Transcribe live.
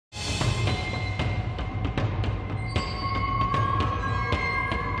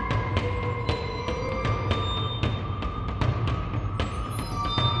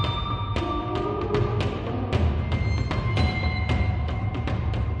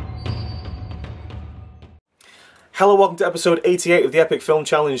Hello, welcome to episode 88 of the Epic Film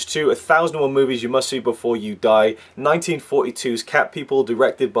Challenge to 1001 Movies You Must See Before You Die. 1942's Cat People,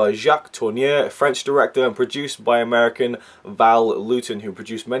 directed by Jacques Tourneur, a French director, and produced by American Val Lewton, who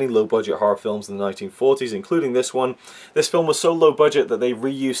produced many low-budget horror films in the 1940s, including this one. This film was so low-budget that they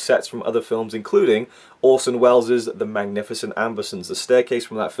reused sets from other films, including Orson Welles' The Magnificent Ambersons. The staircase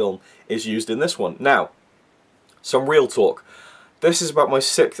from that film is used in this one. Now, some real talk. This is about my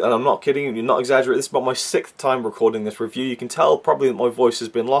sixth, and I'm not kidding, you're not exaggerating, this is about my sixth time recording this review. You can tell probably that my voice has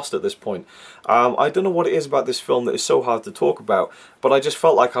been lost at this point. I don't know what it is about this film that is so hard to talk about, but I just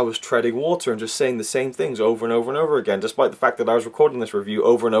felt like I was treading water and just saying the same things over and over and over again, despite the fact that I was recording this review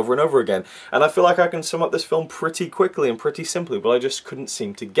over and over and over again. And I feel like I can sum up this film pretty quickly and pretty simply, but I just couldn't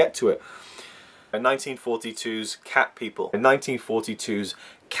seem to get to it. 1942's Cat People. 1942's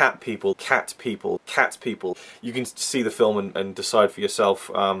Cat People, Cat People, Cat People. You can see the film and decide for yourself.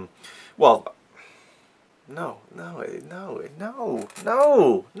 Well, no.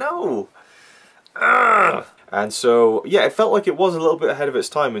 And so, yeah, it felt like it was a little bit ahead of its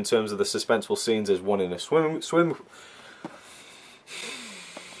time in terms of the suspenseful scenes. There's one in a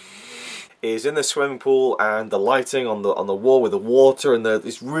is in the swimming pool, and the lighting on the wall with the water, and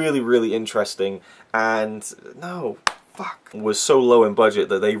it's really interesting. And no, fuck, was so low in budget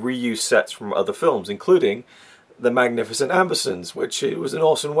that they reused sets from other films, including The Magnificent Ambersons, which it was an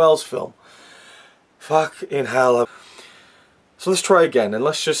Orson Welles film. Fuck in hell. So let's try again, and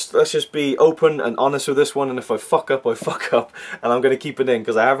let's just be open and honest with this one. And if I fuck up, I fuck up, and I'm going to keep it in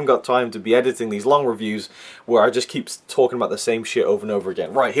because I haven't got time to be editing these long reviews where I just keep talking about the same shit over and over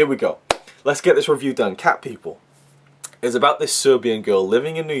again. Right, here we go. Let's get this review done. Cat People is about this Serbian girl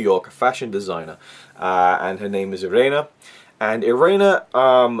living in New York, a fashion designer, and her name is Irena. And Irena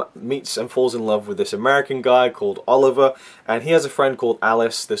meets and falls in love with this American guy called Oliver, and he has a friend called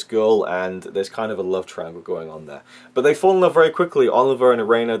Alice, this girl, and there's kind of a love triangle going on there. But they fall in love very quickly, Oliver and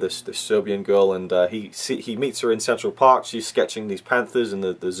Irena, this Serbian girl, and he meets her in Central Park. She's sketching these panthers in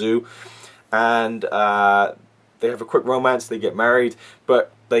the zoo, and they have a quick romance, they get married,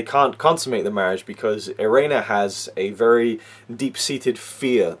 but they can't consummate the marriage because Irena has a very deep-seated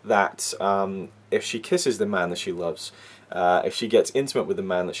fear that if she kisses the man that she loves, if she gets intimate with the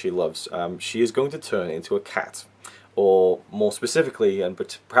man that she loves, she is going to turn into a cat, or more specifically, and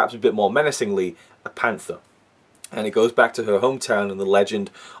perhaps a bit more menacingly, a panther. And it goes back to her hometown and the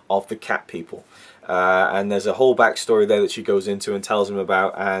legend of the Cat People. And there's a whole backstory there that she goes into and tells him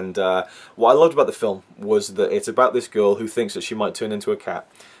about. And what I loved about the film was that it's about this girl who thinks that she might turn into a cat.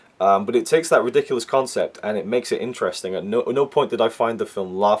 But it takes that ridiculous concept and it makes it interesting. At no point did I find the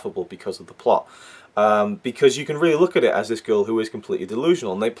film laughable because of the plot. Because you can really look at it as this girl who is completely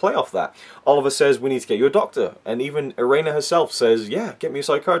delusional, and they play off that. Oliver says, we need to get you a doctor, and even Irena herself says, yeah, get me a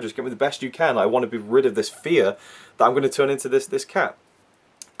psychiatrist, get me the best you can, I want to be rid of this fear that I'm going to turn into this cat.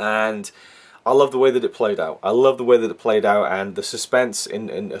 And I love the way that it played out. I love the way that it played out, and the suspense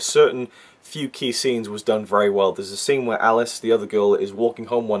in a certain few key scenes was done very well. There's a scene where Alice, the other girl, is walking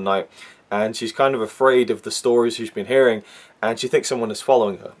home one night, and she's kind of afraid of the stories she's been hearing, and she thinks someone is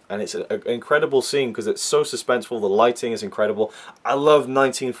following her. And it's an incredible scene because it's so suspenseful, the lighting is incredible. I love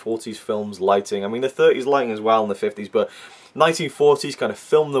 1940s films lighting. I mean, the 30s lighting as well, and the 50s, but 1940s kind of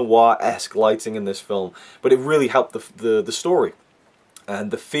film noir-esque lighting in this film. But it really helped the story and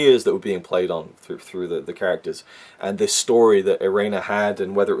the fears that were being played on through the characters, and this story that Irena had,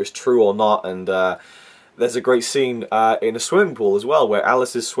 and whether it was true or not. And there's a great scene in a swimming pool as well, where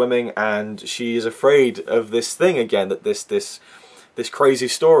Alice is swimming and she is afraid of this thing again, that this crazy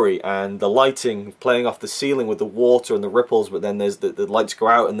story, and the lighting playing off the ceiling with the water and the ripples. But then there's the lights go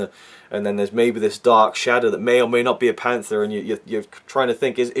out, and then there's maybe this dark shadow that may or may not be a panther, and you're trying to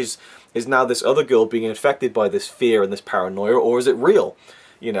think, is now this other girl being infected by this fear and this paranoia, or is it real?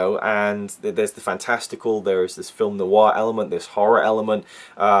 You know, and there's the fantastical, there is this film noir element, this horror element,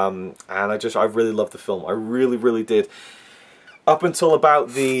 and I really loved the film. I really did. Up until about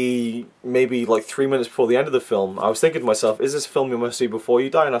maybe like 3 minutes before the end of the film, I was thinking to myself, is this a film you must see before you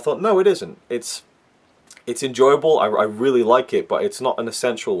die? And I thought, no, it isn't. It's enjoyable, I really like it, but it's not an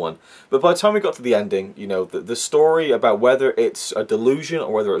essential one. But by the time we got to the ending, you know, the story about whether it's a delusion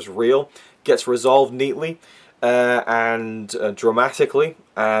or whether it's real gets resolved neatly. And dramatically,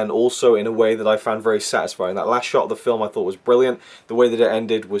 and also in a way that I found very satisfying. That last shot of the film I thought was brilliant. The way that it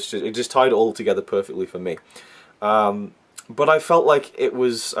ended was it just tied it all together perfectly for me. But I felt like it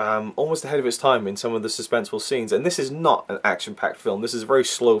was almost ahead of its time in some of the suspenseful scenes. And this is not an action-packed film. This is a very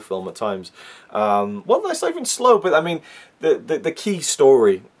slow film at times. Well, it's not even slow, but I mean, the key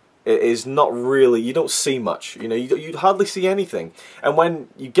story is not really, you don't see much, you know, you hardly see anything. And when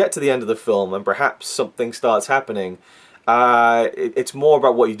you get to the end of the film and perhaps something starts happening, it's more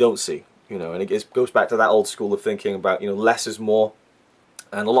about what you don't see, you know, and it goes back to that old school of thinking about, you know, less is more.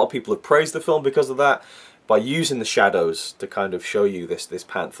 And a lot of people have praised the film because of that, by using the shadows to kind of show you this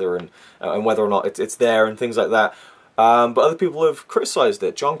panther and whether or not it's there and things like that. But other people have criticised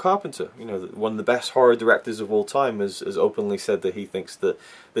it. John Carpenter, you know, one of the best horror directors of all time, has openly said that he thinks that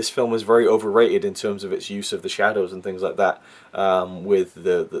this film is very overrated in terms of its use of the shadows and things like that, with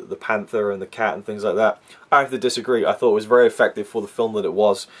the panther and the cat and things like that. I have to disagree. I thought it was very effective for the film that it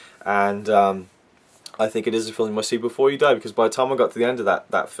was, and I think it is a film you must see before you die, because by the time I got to the end of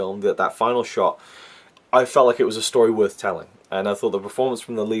that film, that final shot, I felt like it was a story worth telling. And I thought the performance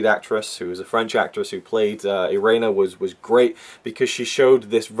from the lead actress, who was a French actress who played Irena, was great, because she showed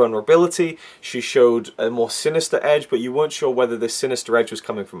this vulnerability, she showed a more sinister edge, but you weren't sure whether this sinister edge was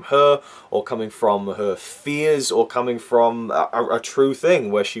coming from her, or coming from her fears, or coming from a true thing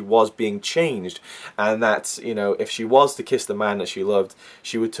where she was being changed. And that, you know, if she was to kiss the man that she loved,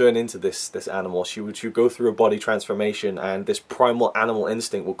 she would turn into this animal. She would go through a body transformation, and this primal animal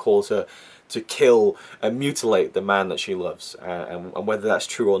instinct will cause her to kill and mutilate the man that she loves, and whether that's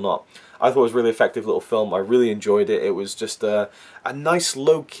true or not. I thought it was a really effective little film. I really enjoyed it. It was just a nice,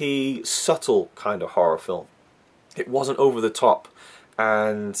 low-key, subtle kind of horror film. It wasn't over the top,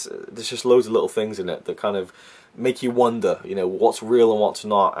 and there's just loads of little things in it that kind of make you wonder, you know, what's real and what's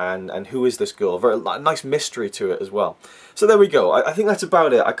not, and who is this girl. Very nice mystery to it as well. So there we go. I think that's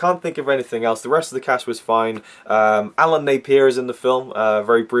about it. I can't think of anything else. The rest of the cast was fine. Alan Napier is in the film,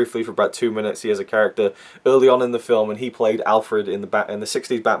 very briefly for about 2 minutes. He has a character early on in the film, and he played Alfred in the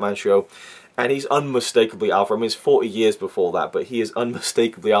 60s Batman show. And he's unmistakably Alfred. I mean, it's 40 years before that, but he is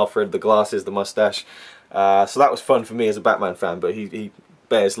unmistakably Alfred. The glasses, the mustache. So that was fun for me as a Batman fan, but he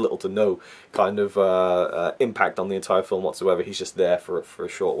bears little to no kind of impact on the entire film whatsoever. He's just there for a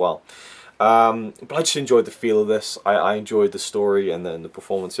short while. But I just enjoyed the feel of this. I enjoyed the story and then the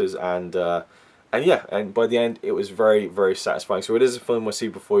performances, and yeah, and by the end it was very, very satisfying. So it is a film we'll see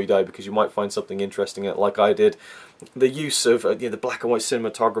before you die, because you might find something interesting in it, like I did. The use of you know, the black and white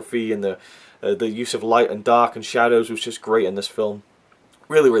cinematography and the use of light and dark and shadows was just great in this film.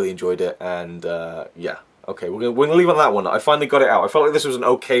 Really, really enjoyed it, and yeah. Okay, we're gonna leave on that one. I finally got it out. I felt like this was an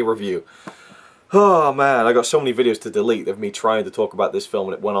okay review. Oh man, I got so many videos to delete of me trying to talk about this film,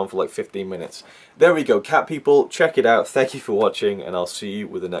 and it went on for like 15 minutes. There we go, cat people, check it out. Thank you for watching, and I'll see you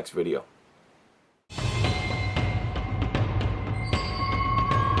with the next video.